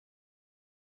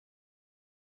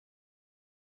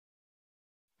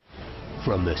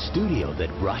From the studio that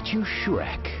brought you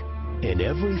Shrek, in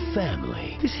every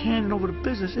family, This handing over the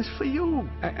business is for you.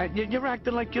 You're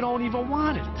acting like you don't even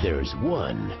want it. there's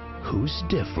one who's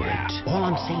different. All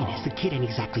I'm saying is the kid ain't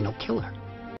exactly no killer.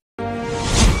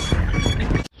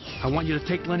 I want you to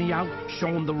take Lenny out, show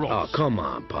him the ropes. Oh, come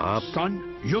on, Pop.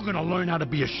 Son, you're gonna learn how to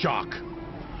be a shark.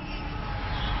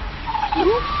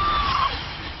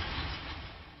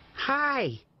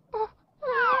 Hi.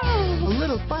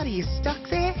 Little buddy is stuck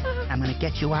there. I'm gonna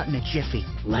get you out in a jiffy.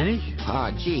 Lenny? Oh,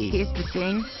 gee. Here's the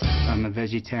thing. I'm a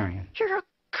vegetarian. You're a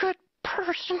good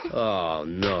person. Oh,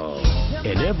 no.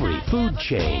 In every food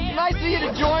chain, Nice of you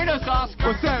to join us, Oscar.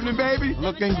 What's happening, baby?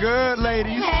 Looking good,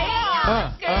 ladies.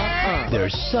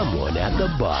 there's someone at the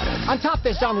bottom. On top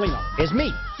there's Don Lino. There's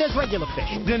me. There's regular fish.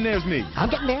 Then there's me. I'm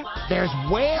getting there. There's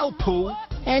whale poo.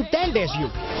 And then there's you.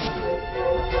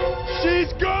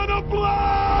 She's gonna blow!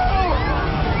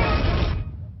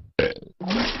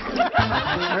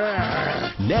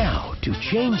 Now, to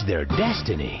change their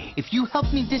destiny, If you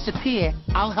help me disappear,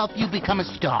 I'll help you become a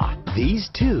star. these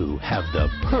two have the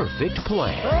perfect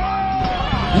plan.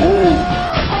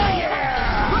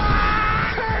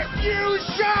 You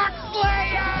shark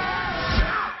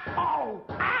slayer!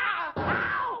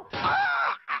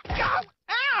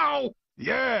 Ow!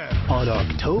 Yeah! On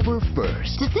October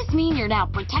 1st, Does this mean you're now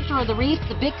protector of the reef,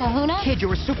 the big kahuna? Kid,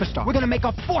 you're a superstar. We're gonna make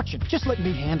a fortune. Just let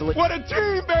me handle it. What a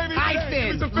team, baby! High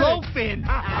fin, low fin.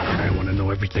 I want to know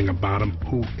everything about him.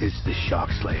 Who is the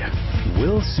Shark Slayer?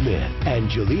 Will Smith,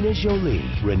 Angelina Jolie,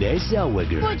 Renee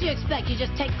Zellweger, What'd you expect? You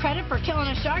just take credit for killing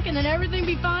a shark and then everything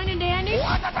be fine and dandy?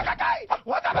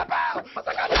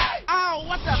 Ow!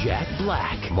 What the? Jack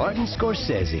Black, Martin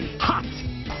Scorsese, Hot!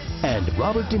 and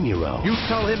Robert De Niro. You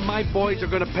tell him my boys are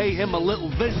gonna pay him a little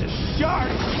visit.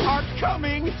 Sharks are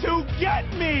coming to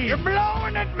get me! You're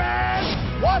blowing it, man!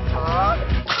 What, huh?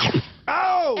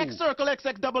 Ow! X circle,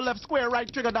 XX double left square,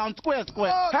 right trigger down square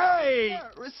square. Hey!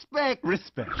 Respect.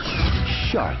 Respect.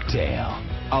 Shark Tale.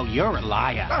 Oh, you're a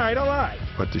liar. All right.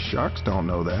 But the sharks don't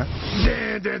know that.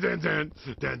 Can't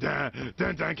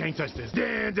touch this.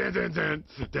 Can't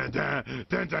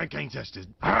touch this.